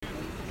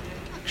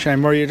Shane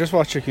Murray, you just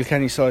watched your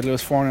Kilkenny side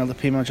lose 4-0 to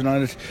Peamount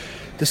United.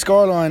 The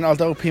scoreline,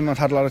 although Peamount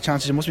had a lot of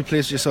chances, you must be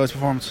pleased with your side's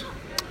performance.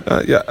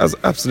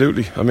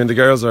 Absolutely. I mean, the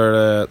girls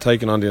are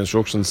taking on the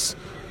instructions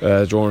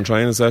during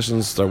training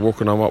sessions. They're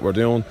working on what we're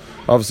doing.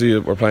 Obviously,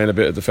 we're playing a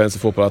bit of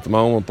defensive football at the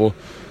moment, but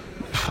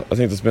I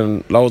think there's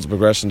been loads of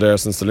progression there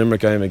since the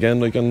Limerick game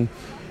again. And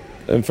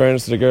in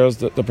fairness to the girls,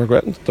 the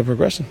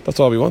progression. That's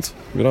all we want,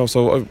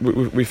 So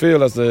we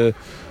feel as the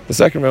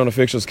second round of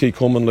fixtures keep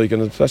coming,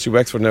 and especially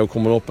Wexford now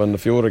coming up, and a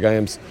few other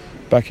games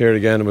back here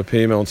again with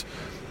Peamount,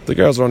 the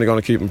girls are only going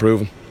to keep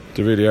improving.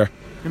 They really are.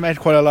 You made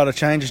quite a lot of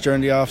changes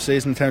during the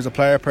off-season in terms of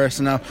player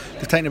personnel.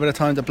 They've taken a bit of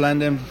time to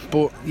blend in,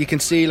 but you can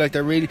see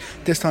they're really,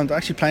 this time, they're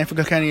actually playing for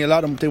Kilkenny. A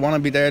lot of them, they want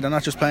to be there. They're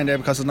not just playing there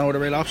because there's no other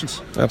real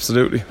options.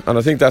 Absolutely, and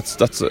I think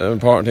that's an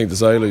important thing to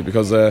say,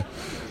 because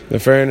in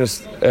fairness,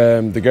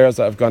 the girls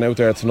that have gone out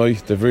there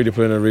tonight, they've really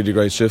put in a really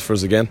great shift for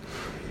us again.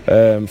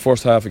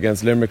 First half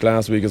against Limerick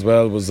last week as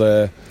well was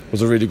a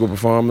really good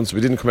performance. We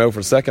didn't come out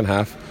for the second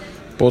half,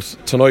 but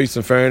tonight,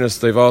 in fairness,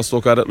 they've all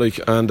stuck at it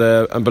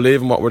and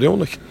believe in what we're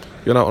doing,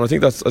 and I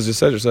think that's, as you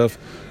said yourself,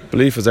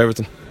 belief is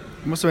everything.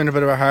 It must have been a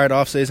bit of a hard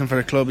off-season for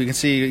the club. You can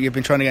see you've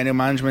been trying to get new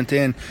management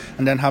in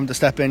and then having to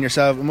step in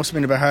yourself. It must have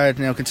been a bit hard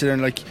now,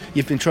 considering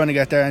you've been trying to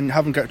get there and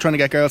trying to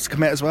get girls to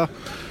commit as well.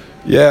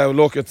 Yeah,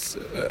 look, it's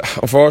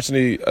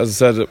unfortunately,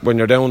 as I said, when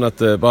you're down at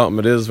the bottom,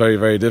 it is very,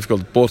 very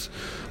difficult. But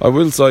I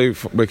will say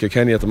with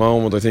Kilkenny at the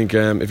moment, I think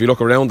if you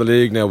look around the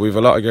league now, we've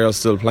a lot of girls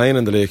still playing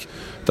in the league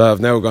that have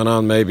now gone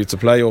on maybe to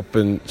play up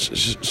in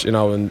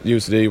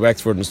UCD,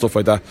 Wexford and stuff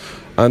like that,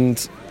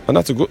 and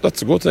that's a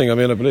good thing. I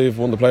mean, I believe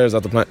one of the players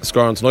at the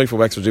scoring tonight for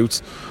Wexford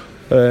Youths,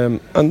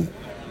 and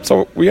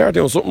so we are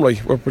doing something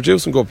right. We're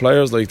producing good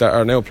players that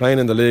are now playing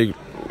in the league,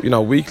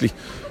 weekly,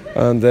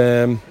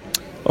 and.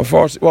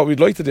 Unfortunately, what we'd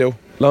like to do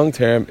long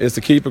term is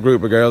to keep a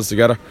group of girls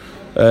together,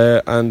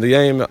 and the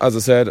aim, as I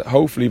said,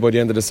 hopefully by the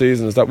end of the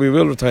season, is that we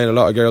will retain a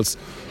lot of girls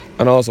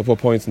and also put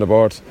points on the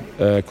board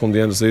come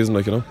the end of the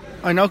season.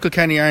 I know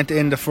Kilkenny aren't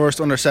in the first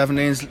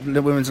under-17s,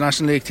 the Women's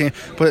National League team,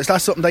 but is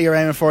that something that you're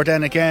aiming for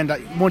then again, that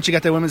once you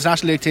get the Women's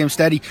National League team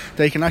steady,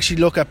 they can actually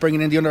look at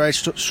bringing in the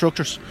underage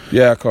structures?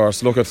 Yeah, of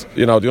course. Look at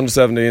the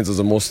under-17s is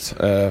a must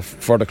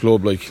for the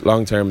club,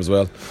 long term as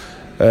well.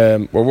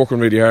 We're working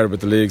really hard with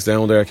the leagues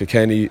down there,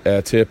 Kilkenny,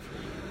 Tip,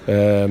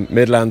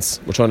 Midlands.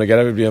 We're trying to get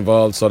everybody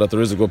involved so that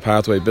there is a good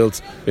pathway built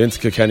into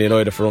Kilkenny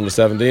United for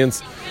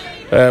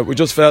under-17s. We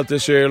just felt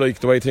this year,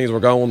 the way things were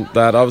going,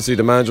 that obviously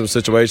the management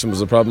situation was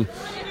a problem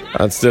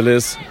and still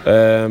is.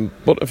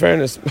 But in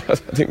fairness, I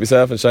think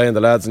myself and Shane,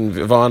 the lads and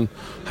Yvonne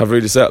have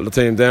really settled the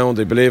team down.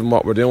 They believe in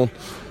what we're doing.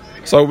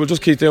 So we'll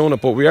just keep doing it,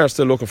 but we are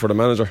still looking for the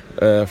manager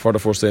for the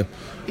first team.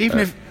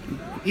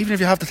 Even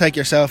if you have to take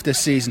yourself this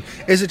season,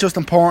 is it just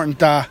important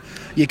that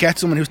you get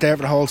someone who's there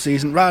for the whole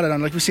season, rather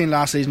than, like we've seen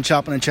last season,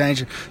 chopping and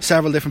changing,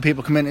 several different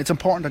people come in? It's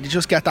important that you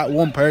just get that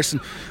one person,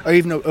 or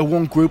even a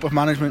one group of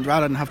management,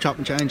 rather than have chop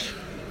and change.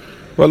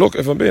 Well, look,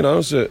 if I'm being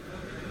honest with you,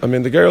 I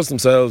mean, the girls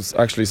themselves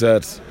actually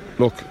said,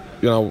 look,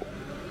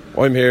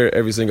 I'm here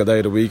every single day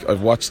of the week.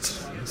 I've watched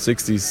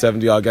 60,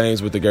 70 odd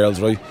games with the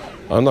girls, right?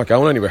 I'm not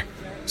going anywhere.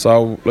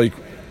 So,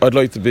 I'd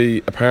like to be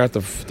a part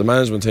of the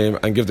management team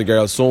and give the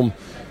girls some,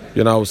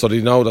 so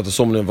they know that there's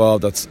someone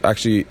involved that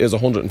actually is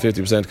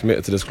 150%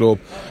 committed to this club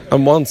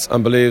and wants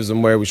and believes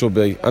in where we should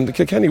be. And the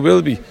Kilkenny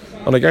will be,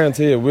 and I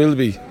guarantee it will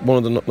be, one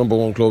of the number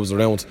one clubs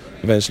around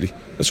eventually.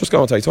 It's just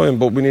going to take time,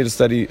 but we need a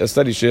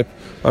steady ship,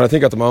 and I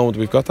think at the moment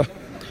we've got that.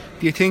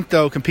 Do you think,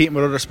 though, competing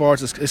with other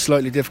sports is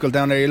slightly difficult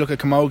down there? You look at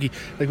Camogie,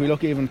 we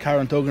look even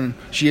Karen Duggan,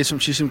 she's from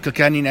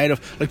Kilkenny native.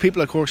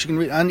 People like her,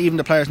 and even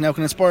the players now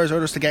can inspire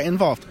others to get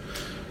involved.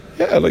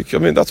 Yeah,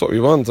 that's what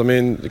we want. I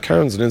mean,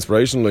 Karen's an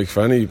inspiration,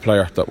 for any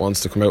player that wants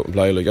to come out and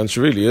play, and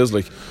she really is,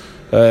 you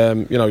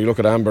look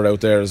at Amber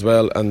out there as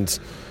well, and,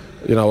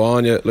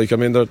 Anya,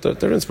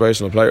 they're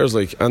inspirational players,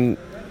 and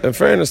in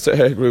fairness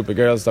to a group of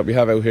girls that we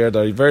have out here,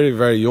 they're very,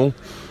 very young,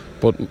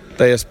 but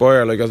they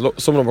aspire,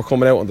 some of them were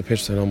coming out on the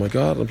pitch saying, oh my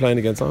God, I'm playing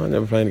against Anya,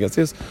 I'm playing against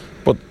this,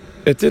 but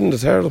it didn't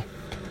deter them.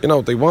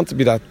 They want to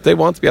be at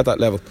that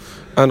level,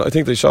 and I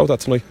think they showed that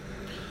tonight.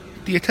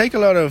 Do you take a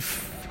lot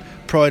of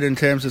pride in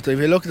terms of, if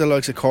you look at the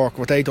likes of Cork,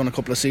 what they done a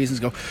couple of seasons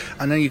ago,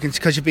 and then you can,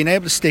 because you've been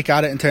able to stick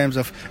at it in terms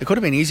of, it could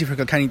have been easy for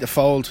Kilkenny to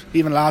fold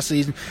even last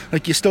season,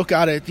 you stuck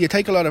at it. You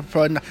take a lot of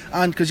pride in that,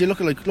 and because you look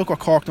what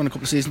Cork done a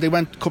couple of seasons, they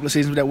went a couple of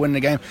seasons without winning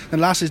a game,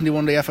 then last season they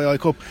won the FAI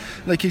Cup,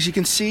 as you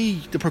can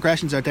see the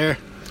progressions are there.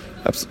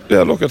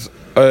 Yeah, look at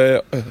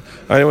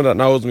anyone that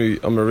knows me,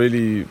 I'm a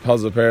really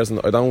positive person.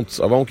 I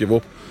won't give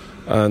up,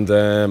 and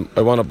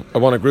I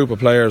want a group of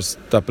players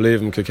that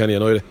believe in Kilkenny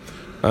United,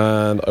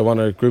 and I want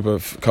a group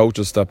of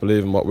coaches that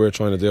believe in what we're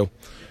trying to do,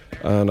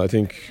 and I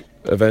think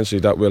eventually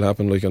that will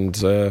happen,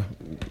 and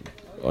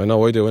I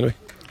know I do anyway.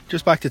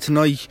 Just back to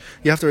tonight,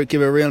 you have to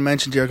give a real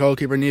mention to your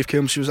goalkeeper Niamh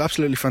Coombs. She was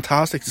absolutely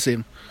fantastic to see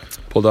him.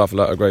 Pulled off a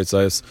lot of great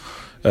saves.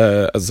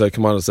 As I said,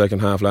 come on in the second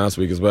half last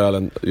week as well,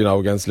 and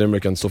against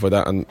Limerick and stuff like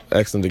that, and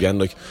excellent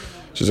again.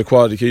 She's a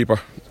quality keeper.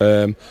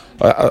 I'm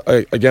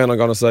going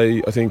to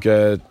say, I think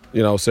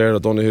Sarah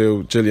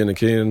Donoghue, Gillian and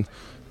Keenan,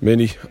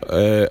 Minnie,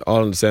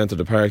 all in the centre of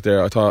the park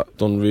there. I thought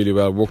done really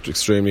well, worked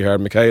extremely hard.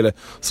 Michaela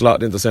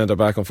slotted into centre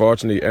back.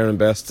 Unfortunately, Erin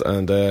Best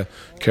and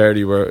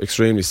Cardi were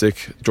extremely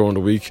sick during the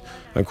week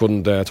and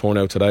couldn't turn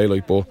out today.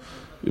 But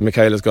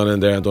Michaela's gone in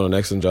there and done an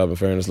excellent job, in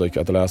fairness,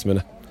 at the last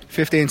minute.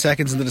 15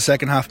 seconds into the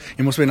second half,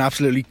 you must have been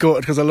absolutely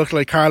gutted, because it looked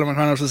like Carla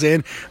McManus was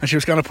in and she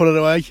was going to put it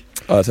away.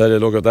 I'll tell you,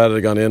 look, if that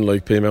had gone in,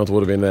 Peamount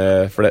would have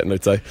been fretting,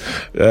 I'd say.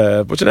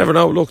 But you never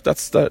know. Look,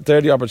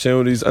 they're the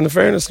opportunities, and in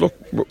fairness, look,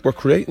 we're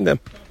creating them.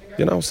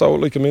 So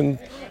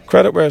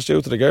credit where it's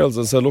due to the girls.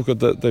 As I said, look,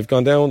 they've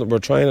gone down, we're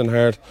training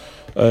hard,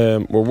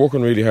 we're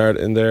working really hard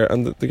in there,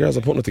 and the girls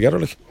are putting it together.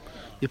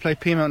 You play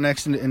Peamount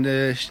next in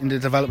the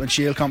Development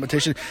Shield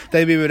competition.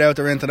 They'll be without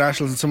their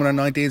internationals and some of their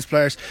 19s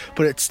players,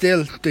 but it's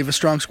still, they've a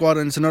strong squad,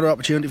 and it's another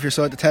opportunity for your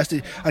side to test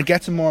it and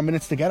get some more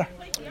minutes together.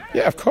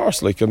 Yeah, of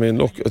course. Look,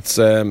 it's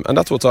and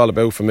that's what it's all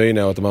about for me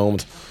now at the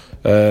moment.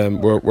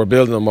 We're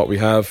building on what we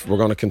have. We're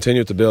going to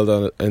continue to build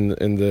on it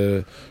in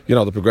the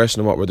the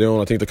progression of what we're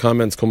doing. I think the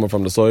comments coming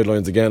from the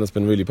sidelines again has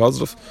been really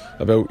positive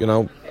about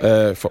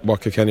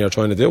what Kilkenny are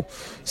trying to do.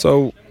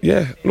 So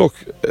yeah, look,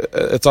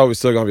 it's always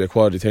still going to be a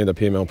quality thing that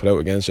Peamount put out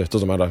against you. It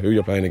doesn't matter who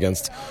you're playing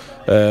against,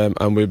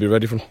 and we'll be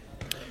ready for them.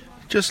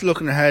 Just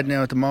looking ahead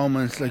now at the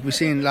moment, like we've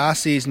seen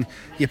last season,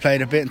 you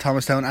played a bit in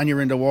Thomastown and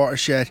you're in the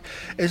watershed.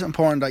 It's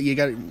important that you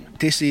get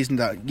this season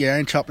that you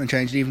aren't chopping and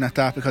changing even at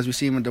that, because we've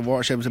seen when the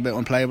watershed was a bit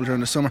unplayable during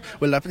the summer.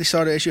 Will that be the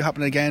sort of issue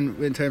happening again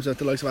in terms of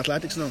the likes of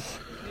athletics now?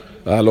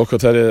 Look, I'll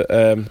tell you,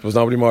 there was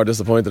nobody more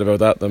disappointed about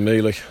that than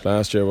me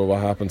last year with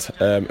what happened.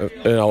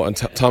 And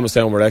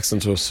Thomastown were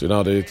excellent to us.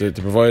 They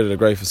provided a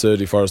great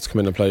facility for us to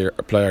come in and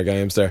play our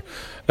games there.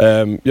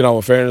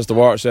 In fairness, the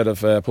watershed have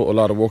put a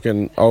lot of work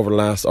in over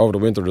the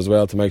winter as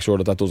well to make sure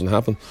that doesn't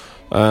happen.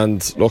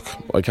 And look,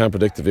 I can't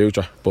predict the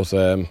future, but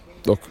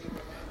look,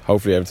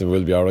 hopefully everything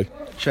will be alright.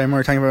 Shane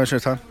Murray, thank you very much for your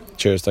time.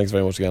 Cheers, thanks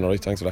very much again. Alright, thanks for that.